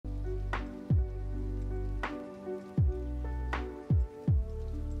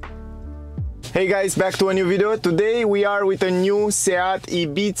Hey guys, back to a new video. Today we are with a new SEAT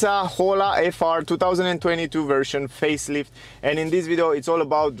Ibiza Hola FR 2022 version facelift, and in this video it's all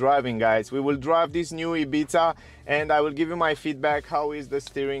about driving, guys. We will drive this new Ibiza and I will give you my feedback. How is the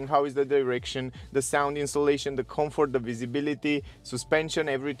steering, how is the direction, the sound installation, the comfort, the visibility, suspension,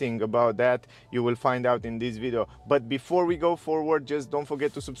 everything about that you will find out in this video. But before we go forward, just don't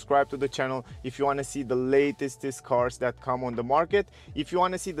forget to subscribe to the channel if you want to see the latest cars that come on the market. If you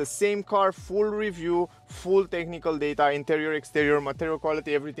want to see the same car, full review, full technical data, interior, exterior, material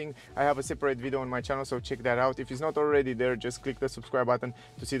quality, everything, I have a separate video on my channel, so check that out. If it's not already there, just click the subscribe button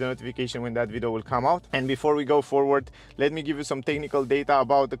to see the notification when that video will come out. And before we go forward, let me give you some technical data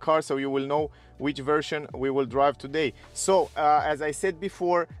about the car so you will know which version we will drive today. So as I said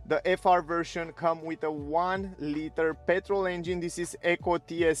before, the FR version come with a 1 liter petrol engine. This is Eco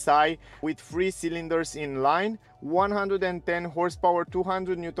TSI with 3 cylinders in line, 110 horsepower,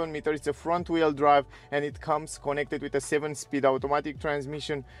 200 Newton meter. It's a front wheel drive and it comes connected with a 7-speed automatic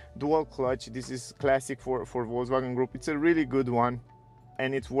transmission, dual clutch. This is classic for Volkswagen Group. It's a really good one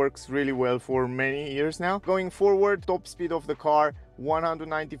and it works really well for many years now. Going forward, top speed of the car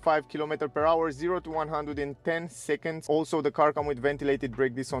 195 km/h, 0 to 100 in 10 seconds. Also the car comes with ventilated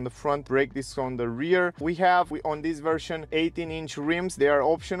brake discs on the front, brake discs on the rear. We have on this version 18-inch rims. They are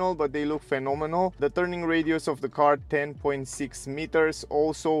optional but they look phenomenal. The turning radius of the car 10.6 meters.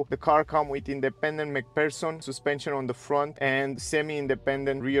 Also the car comes with independent McPherson suspension on the front and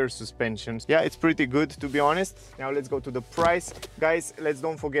semi-independent rear suspensions. Yeah, it's pretty good, to be honest. Now let's go to the price, guys. Let's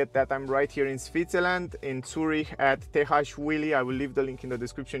don't forget that I'm right here in Switzerland, in Zurich at TH Willy. I will leave the link in the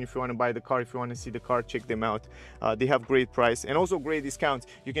description if you want to buy the car. If you want to see the car, check them out. They have great price and also great discounts.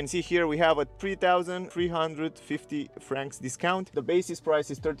 You can see here we have a 3,350 francs discount. The basis price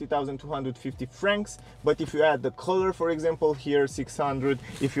is 30,250 francs, but if you add the color, for example, here 600,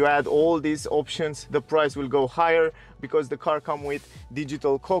 if you add all these options, the price will go higher because the car comes with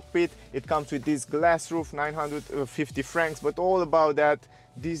digital cockpit. It comes with this glass roof, 950 francs. But all about that,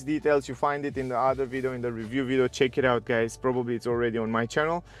 these details, you find it in the other video, in the review video. Check it out, guys. Probably it's already on my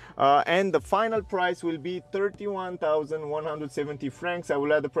channel. And the final price will be 31,170 francs. I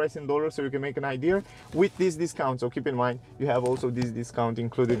will add the price in dollars so you can make an idea with this discount. So keep in mind, you have also this discount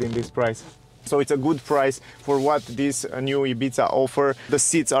included in this price. So it's a good price for what this new Ibiza offer. The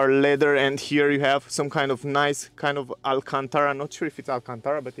seats are leather and here you have some kind of nice kind of Alcantara. Not sure if it's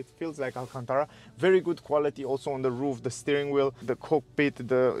Alcantara, but it feels like Alcantara. Very good quality also on the roof, the steering wheel, the cockpit,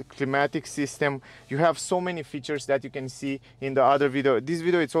 the climatic system. You have so many features that you can see in the other video. This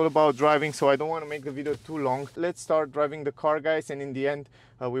video, it's all about driving, so I don't want to make the video too long. Let's start driving the car, guys, and in the end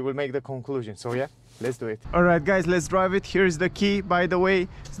we will make the conclusion. So yeah, let's do it. All right, guys, let's drive it. Here's the key, by the way.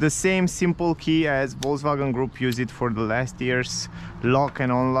 It's the same simple key as Volkswagen Group used it for the last years. Lock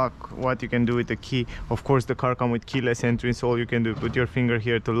and unlock, what you can do with the key. Of course, the car comes with keyless entry, so all you can do, put your finger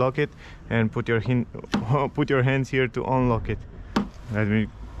here to lock it and put your hands here to unlock it. Let me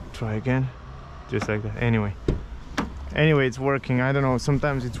try again, just like that. Anyway, it's working. I don't know,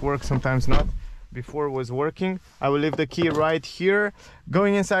 sometimes it works, sometimes not. Before it was working. I will leave the key right here.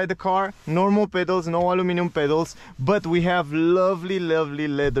 Going inside the car, normal pedals, no aluminum pedals, but we have lovely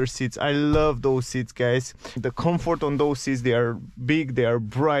leather seats. I love those seats, guys. The comfort on those seats, they are big, they are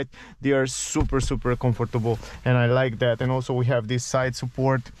bright, they are super comfortable, and I like that. And also we have this side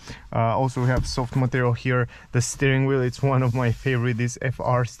support. Also we have soft material here. The steering wheel, it's one of my favorite, this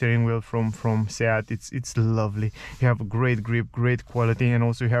FR steering wheel from SEAT. It's lovely. You have a great grip, great quality, and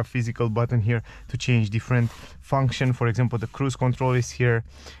also you have physical button here to change different function. For example, the cruise control is here,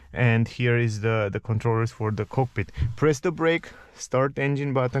 and here is the controllers for the cockpit. Press the brake, start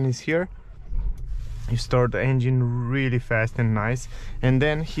engine button is here. You start the engine really fast and nice. And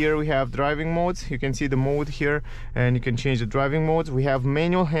then here we have driving modes. You can see the mode here and you can change the driving modes. We have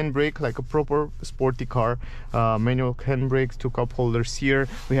manual handbrake like a proper sporty car. Manual handbrake, 2 cup holders here.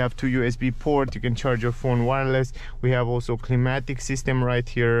 We have 2 USB ports. You can charge your phone wireless. We have also climatic system right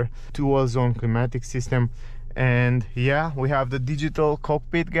here, dual zone climatic system. And yeah, we have the digital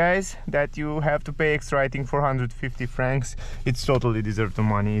cockpit, guys, that you have to pay extra, I think 450 francs. It's totally deserved the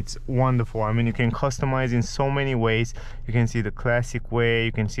money. It's wonderful. I mean, you can customize in so many ways. You can see the classic way,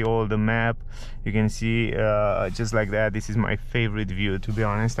 you can see all the map, you can see just like that. This is my favorite view, to be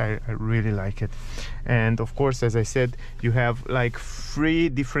honest. I really like it. And of course, as I said, you have like 3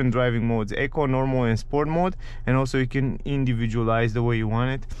 different driving modes: eco, normal, and sport mode. And also you can individualize the way you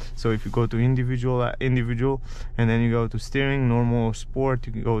want it. So if you go to individual, and then you go to steering, normal or sport,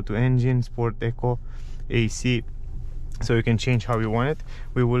 you can go to engine, sport, eco, AC. So you can change how you want it.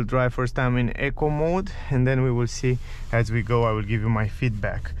 We will drive first time in eco mode, and then we will see as we go. I will give you my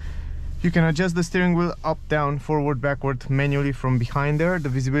feedback. You can adjust the steering wheel up, down, forward, backward manually from behind there. The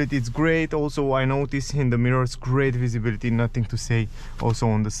visibility is great. Also, I notice in the mirrors, great visibility, nothing to say. Also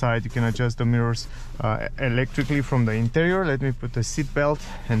on the side, you can adjust the mirrors electrically from the interior. Let me put the seat belt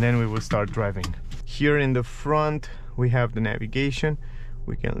and then we will start driving. Here in the front, we have the navigation.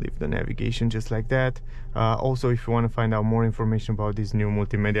 We can leave the navigation just like that. Also, if you want to find out more information about this new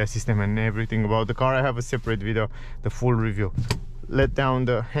multimedia system and everything about the car, I have a separate video, the full review. Let down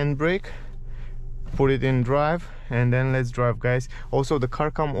the handbrake, put it in drive, and then let's drive, guys. Also, the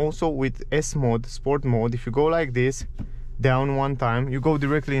car comes also with S mode, sport mode. If you go like this down one time, you go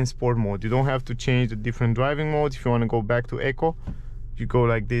directly in sport mode. You don't have to change the different driving modes. If you want to go back to eco, you go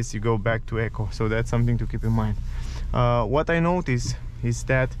like this, you go back to eco. So that's something to keep in mind. What I notice is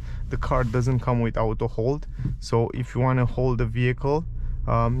that the car doesn't come with auto hold. So if you want to hold the vehicle,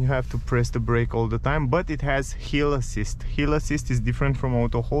 you have to press the brake all the time, but it has hill assist. Hill assist is different from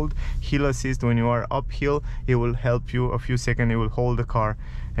auto hold. Hill assist, when you are uphill, it will help you a few seconds. It will hold the car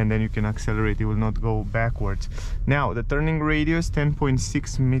and then you can accelerate. It will not go backwards. Now the turning radius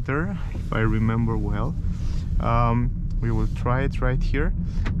 10.6 meter, if I remember well. We will try it right here,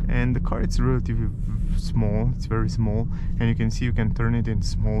 and the car, it's relatively small, it's very small, and you can see you can turn it in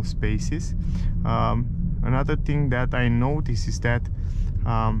small spaces. Another thing that I notice is that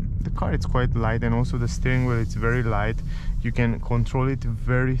the car, it's quite light, and also the steering wheel, it's very light. You can control it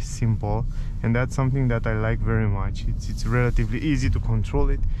very simple, and that's something that I like very much. It's relatively easy to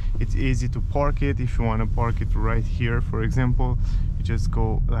control it. It's easy to park it. If you want to park it right here, for example, you just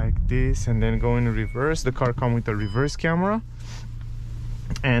go like this and then go in reverse. The car comes with a reverse camera,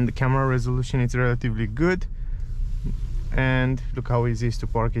 and the camera resolution is relatively good. And look how easy it is to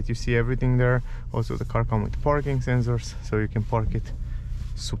park it. You see everything there. Also, the car comes with parking sensors, so you can park it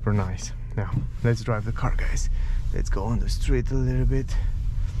super nice. Now let's drive the car, guys. Let's go on the street a little bit.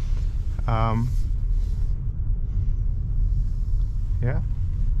 Yeah,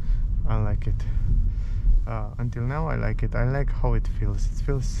 I like it. Until now I like it. I like how it feels. It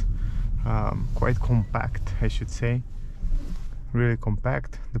feels quite compact, I should say. Really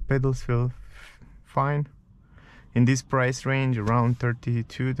compact. The pedals feel fine. In this price range, around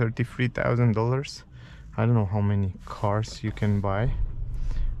 $33,000. I don't know how many cars you can buy,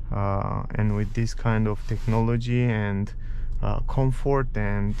 and with this kind of technology and comfort,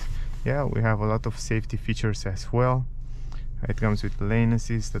 and yeah, we have a lot of safety features as well. It comes with lane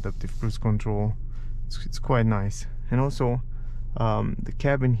assist, adaptive cruise control. It's quite nice. And also the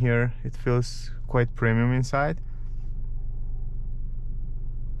cabin here, it feels quite premium inside.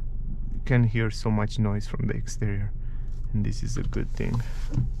 You can hear so much noise from the exterior, and this is a good thing.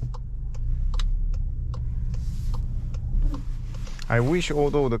 I wish,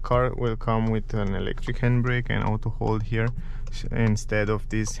 although the car will come with an electric handbrake and auto hold here instead of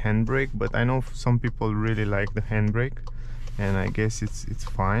this handbrake, but I know some people really like the handbrake, and I guess it's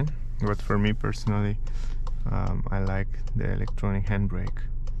fine. But for me personally, I like the electronic handbrake.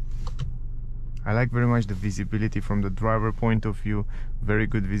 I like very much the visibility from the driver point of view. Very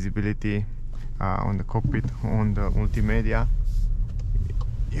good visibility on the cockpit, on the multimedia.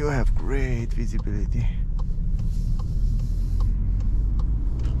 You have great visibility.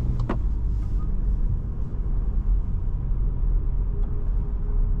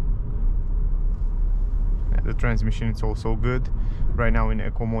 The transmission is also good. Right now in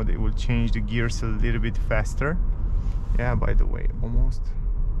eco mode, it will change the gears a little bit faster. Yeah, by the way, almost.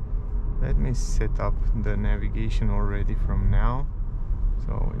 Let me set up the navigation already from now,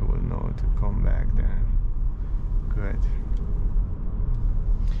 so it will know to come back then. Good.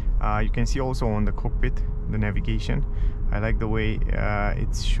 You can see also on the cockpit the navigation. I like the way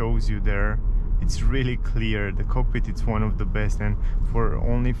it shows you there. It's really clear. The cockpit, it's one of the best, and for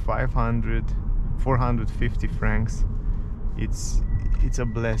only 450 francs, it's a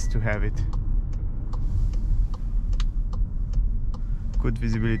blast to have it. Good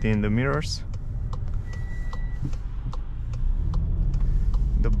visibility in the mirrors.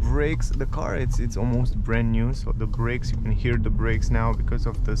 The brakes, the car, it's almost brand new, so the brakes, you can hear the brakes now because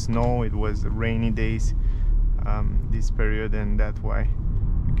of the snow. It was rainy days this period, and that's why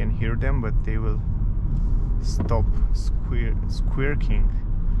you can hear them, but they will stop squirking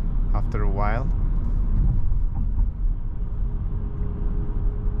after a while.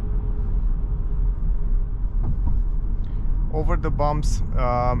 Over the bumps,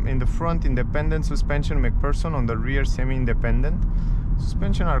 in the front, independent suspension McPherson, on the rear semi-independent.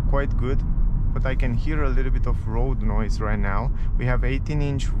 Suspension are quite good, but I can hear a little bit of road noise right now. We have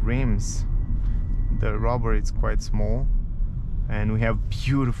 18-inch rims. The rubber is quite small, and we have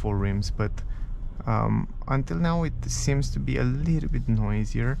beautiful rims, but Until now it seems to be a little bit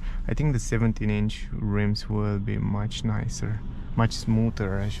noisier. I think the 17-inch rims will be much nicer, much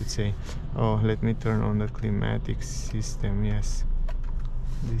smoother I should say. Oh, let me turn on the climatic system. Yes,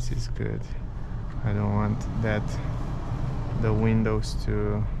 this is good. I don't want that the windows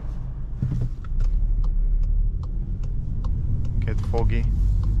to get foggy.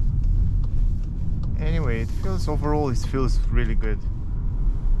 Anyway, it feels overall, it feels really good.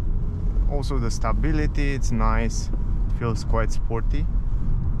 Also the stability, it's nice. It feels quite sporty,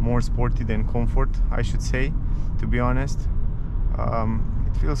 more sporty than comfort I should say, to be honest.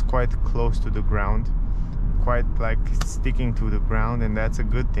 It feels quite close to the ground, quite like sticking to the ground, and that's a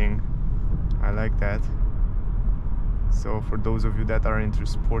good thing. I like that. So for those of you that are into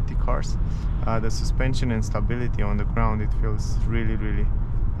sporty cars, the suspension and stability on the ground, it feels really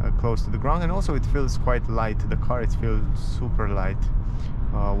close to the ground, and also it feels quite light. The car, it feels super light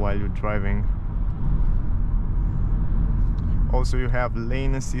while you're driving. Also you have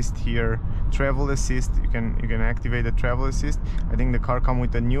lane assist here, travel assist. You can activate the travel assist. I think the car comes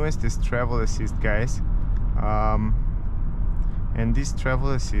with the newest is travel assist, guys. And this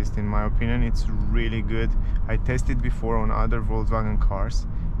travel assist, in my opinion, it's really good. I tested before on other Volkswagen cars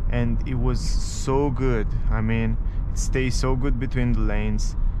and it was so good. I mean, it stays so good between the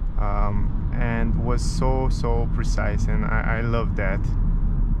lanes, and was so precise, and I love that.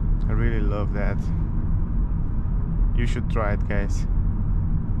 I really love that. You should try it, guys.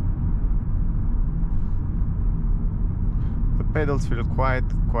 The pedals feel quite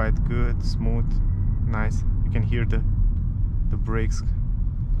good, smooth, nice. You can hear the brakes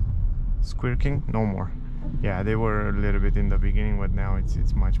squirking. No more. Yeah, they were a little bit in the beginning, but now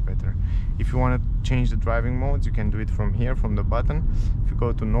it's much better. If you want to change the driving modes, you can do it from here, from the button. If you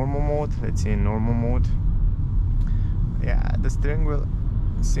go to normal mode, let's see, in normal mode, yeah, the steering wheel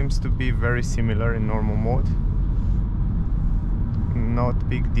seems to be very similar in normal mode, not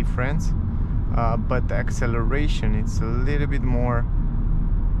big difference, but the acceleration, it's a little bit more.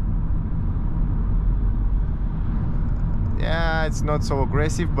 Yeah, it's not so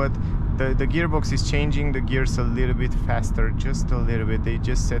aggressive, but the gearbox is changing the gears a little bit faster, just a little bit. They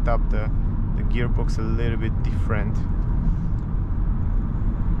just set up the gearbox a little bit different.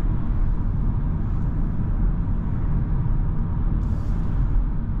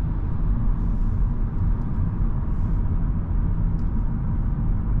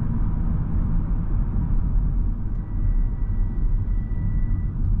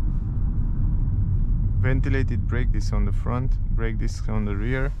 Ventilated brake disc on the front, brake disc on the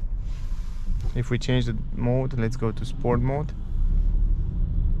rear. If we change the mode, let's go to sport mode.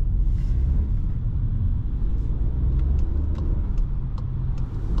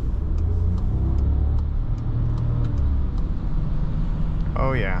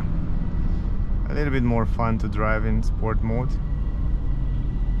 Oh yeah, a little bit more fun to drive in sport mode.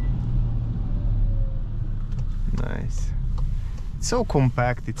 Nice. It's so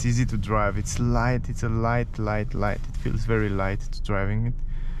compact, it's easy to drive, it's light, it's a light. It feels very light to driving it.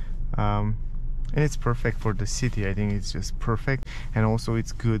 And it's perfect for the city. I think it's just perfect. And also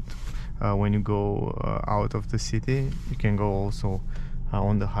it's good when you go out of the city. You can go also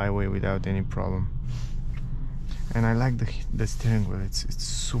on the highway without any problem. And I like the steering wheel. It's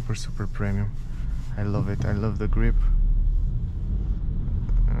super premium. I love it. I love the grip.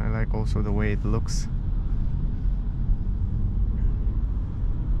 And I like also the way it looks.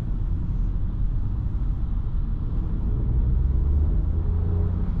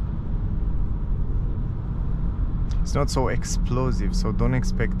 It's not so explosive, so don't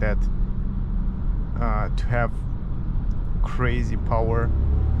expect that to have crazy power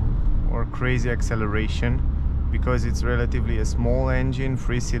or crazy acceleration, because it's relatively a small engine,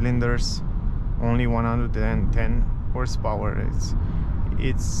 3 cylinders, only 110 horsepower.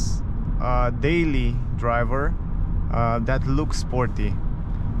 It's a daily driver that looks sporty,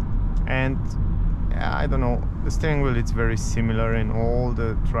 and I don't know, the steering wheel, it's very similar in all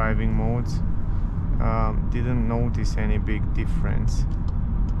the driving modes. Didn't notice any big difference.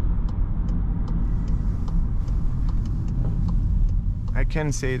 I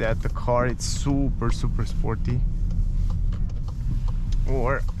can say that the car, it's super sporty,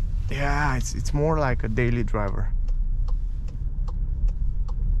 or yeah, it's more like a daily driver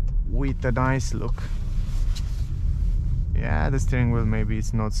with a nice look. Yeah, the steering wheel maybe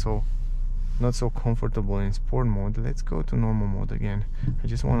it's not so comfortable in sport mode. Let's go to normal mode again. I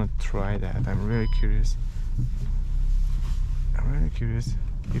just want to try that. I'm really curious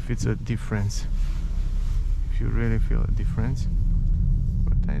if it's a difference, if you really feel a difference,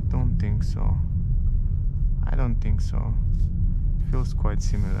 but I don't think so. It feels quite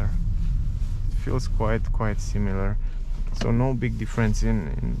similar. It feels quite similar. So no big difference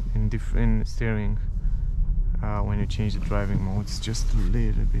in different steering when you change the driving modes, just a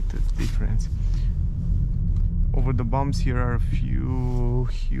little bit of difference. Over the bumps here are a few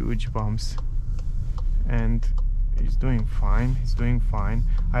huge bumps, and he's doing fine. He's doing fine.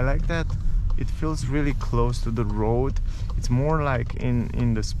 I like that it feels really close to the road. It's more like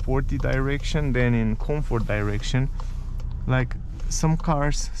in the sporty direction than in comfort direction. Like some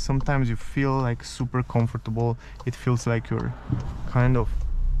cars, sometimes you feel like super comfortable. It feels like you're kind of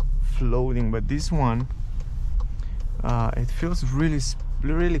floating, but this one, it feels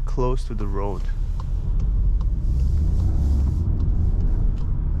really close to the road.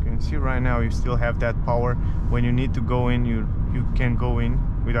 You can see right now you still have that power. When you need to go in, you can go in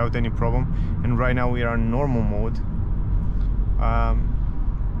without any problem. And right now we are in normal mode.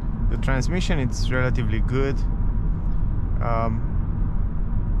 The transmission, it's relatively good.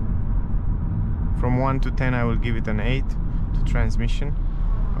 From 1 to 10 I will give it an 8 to transmission.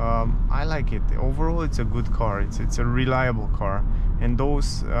 I like it. Overall it's a good car. It's a reliable car, and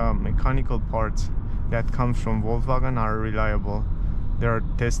those mechanical parts that comes from Volkswagen are reliable. They are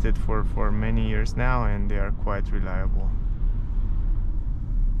tested for many years now, and they are quite reliable.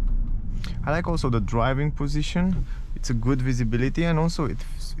 I like also the driving position. It's a good visibility, and also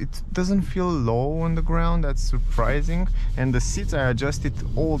it doesn't feel low on the ground. That's surprising. And the seats I adjusted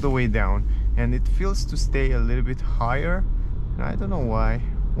all the way down, and it feels to stay a little bit higher. And I don't know why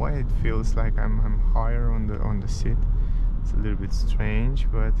it feels like I'm higher on the seat. It's a little bit strange,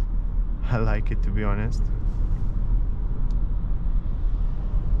 but I like it, to be honest.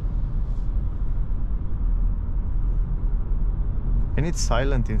 And it's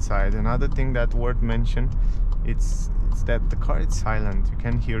silent inside. Another thing that worth mention, it's that the car is silent. You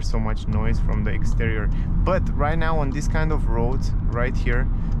can't hear so much noise from the exterior. But right now on this kind of roads right here,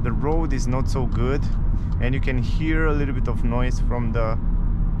 the road is not so good, and you can hear a little bit of noise from the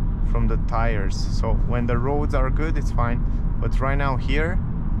tires. So when the roads are good, it's fine. But right now here,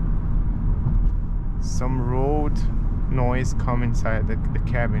 some road noise come inside the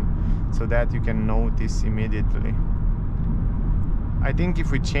cabin, so that you can notice immediately. I think if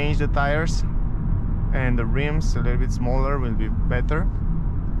we change the tires and the rims a little bit smaller, will be better.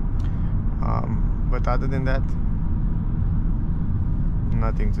 But other than that,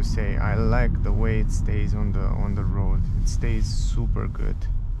 nothing to say. I like the way it stays on the road. It stays super good.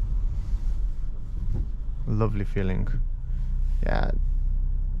 Lovely feeling. Yeah.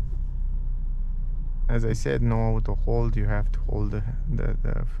 As I said, no auto hold. You have to hold the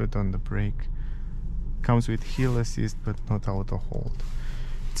foot on the brake. Comes with hill assist, but not auto hold.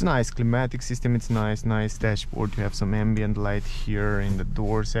 It's nice climatic system. It's nice dashboard. You have some ambient light here in the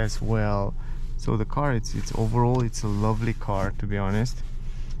doors as well. So the car, it's overall, it's a lovely car, to be honest.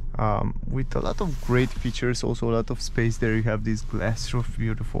 With a lot of great features, also a lot of space there. You have this glass roof,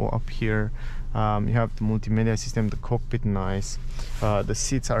 beautiful up here. You have the multimedia system, the cockpit, nice. The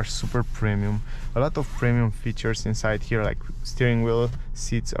seats are super premium. A lot of premium features inside here, like steering wheel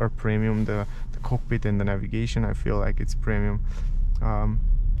seats are premium. The cockpit and the navigation, I feel like it's premium.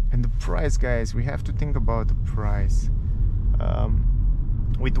 And the price, guys, we have to think about the price.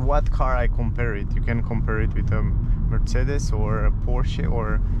 With what car I compare it? You can compare it with a Mercedes or a Porsche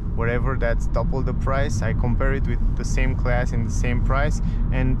or whatever that's double the price. I compare it with the same class in the same price,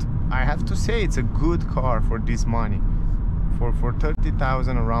 and I have to say it's a good car for this money. For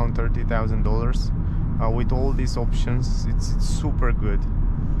 30,000, around $30,000, with all these options, it's super good.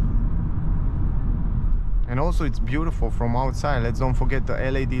 And also it's beautiful from outside. Let's don't forget the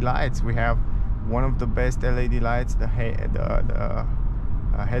LED lights. We have one of the best LED lights, the headlights,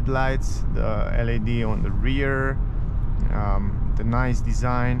 the LED on the rear, the nice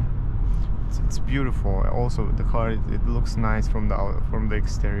design. It's beautiful. Also the car, it looks nice from the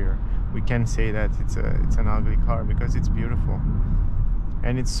exterior. We can say that it's an ugly car because it's beautiful,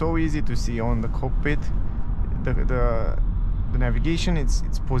 and it's so easy to see on the cockpit. The navigation,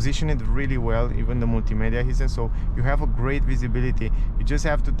 it's positioned really well, even the multimedia system, so you have a great visibility. You just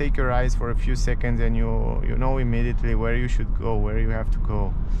have to take your eyes for a few seconds, and you know immediately where you should go, where you have to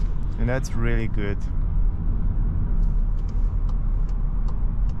go, and that's really good.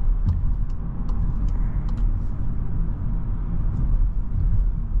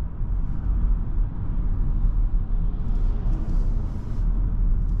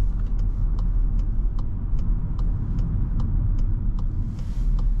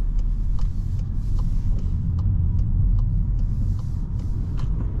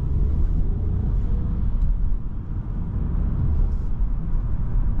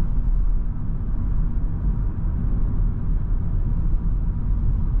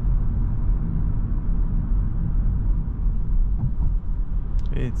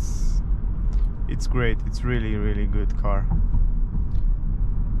 it's great. It's really good car.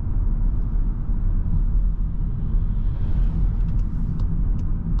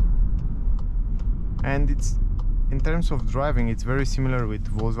 And it's, in terms of driving, it's very similar with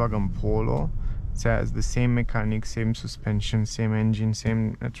Volkswagen Polo. It has the same mechanics, same suspension, same engine,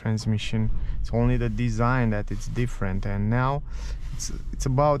 same transmission. It's only the design that it's different. And now it's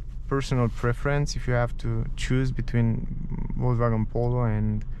about personal preference. If you have to choose between Volkswagen Polo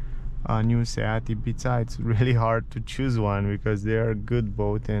and new SEAT Ibiza, it's really hard to choose one because they are good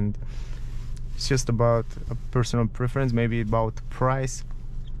both, and it's just about a personal preference, maybe about price.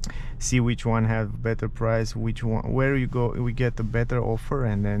 See which one have better price, which one, where you go, we get a better offer,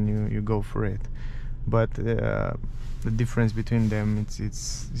 and then you go for it. But the difference between them,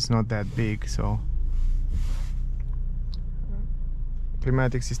 it's not that big. So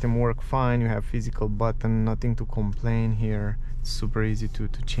climatic system work fine. You have physical button, nothing to complain here. It's super easy to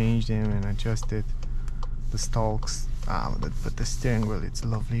change them and adjust it. The stalks, but the steering wheel, it's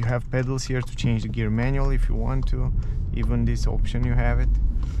lovely. You have pedals here to change the gear manual if you want to. Even this option, you have it.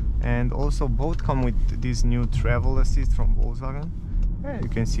 And also both come with this new travel assist from Volkswagen. Yeah, you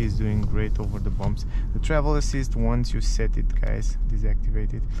can see it's doing great over the bumps. The travel assist, once you set it, guys,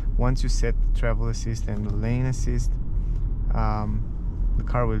 deactivate it. Once you set the travel assist and the lane assist, the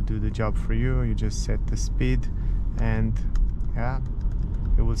car will do the job for you. You just set the speed, and yeah,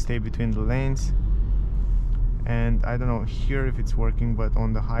 it will stay between the lanes. And I don't know here if it's working, but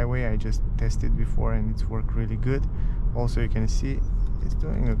on the highway I just tested before and it's worked really good. Also, you can see it's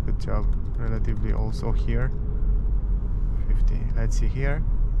doing a good job relatively. Also here 50, let's see here,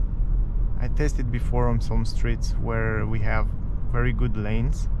 I tested before on some streets where we have very good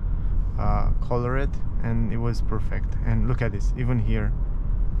lanes, colored, and it was perfect. And look at this, even here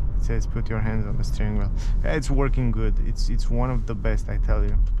it says put your hands on the steering wheel. It's working good. It's one of the best, I tell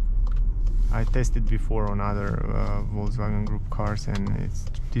you. I tested before on other Volkswagen Group cars, and it's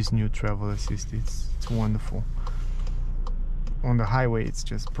this new travel assist, it's wonderful. On the highway it's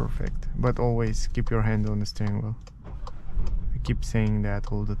just perfect, but always keep your hand on the steering wheel. I keep saying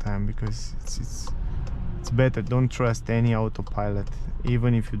that all the time because it's better. Don't trust any autopilot,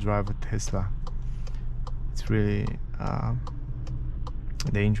 even if you drive a Tesla. It's really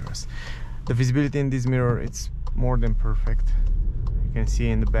dangerous. The visibility in this mirror, it's more than perfect. You can see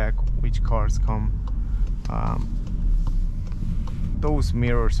in the back which cars come. Those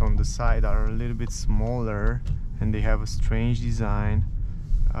mirrors on the side are a little bit smaller and they have a strange design,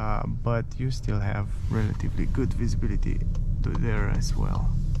 but you still have relatively good visibility to there as well.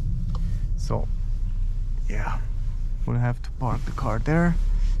 So yeah, we'll have to park the car there.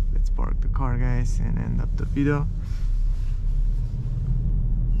 Let's park the car, guys, and end up the video.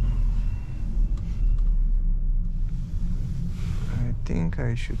 I think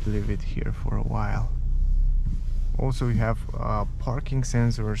I should leave it here for a while. Also, we have parking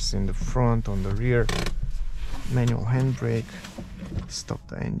sensors in the front, on the rear, manual handbrake, stop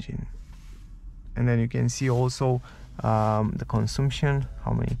the engine, and then you can see also the consumption,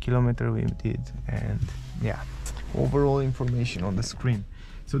 how many kilometers we did, and yeah, overall information on the screen.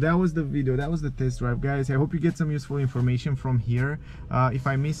 So that was the video, that was the test drive, guys. I hope you get some useful information from here. If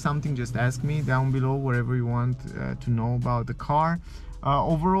I missed something, just ask me down below, wherever you want to know about the car.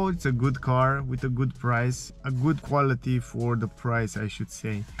 Overall, it's a good car with a good price, a good quality for the price, I should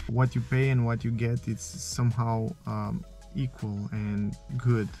say. What you pay and what you get, it's somehow equal and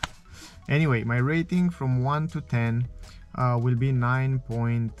good. Anyway, my rating from 1 to 10 will be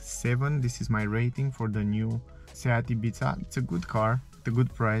 9.7. This is my rating for the new SEAT Ibiza. It's a good car, a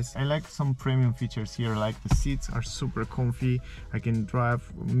good price. I like some premium features here, like the seats are super comfy. I can drive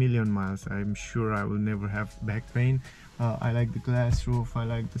a million miles. I'm sure I will never have back pain. I like the glass roof, I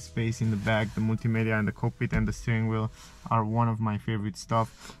like the space in the back. The multimedia and the cockpit and the steering wheel are one of my favorite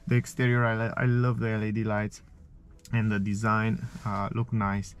stuff. The exterior, I love the LED lights, and the design look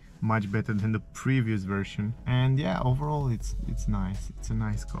nice, much better than the previous version. And yeah, overall it's nice. It's a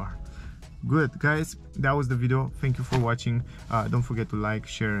nice car. Good, guys, that was the video. Thank you for watching. Don't forget to like,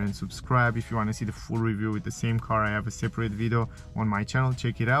 share and subscribe. If you want to see the full review with the same car, I have a separate video on my channel.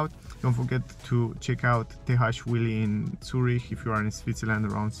 Check it out. Don't forget to check out TH Willy in Zurich. If you are in Switzerland,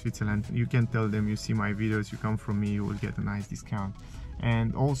 around Switzerland, you can tell them you see my videos, you come from me, you will get a nice discount.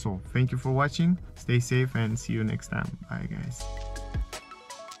 And also, thank you for watching. Stay safe and see you next time. Bye, guys.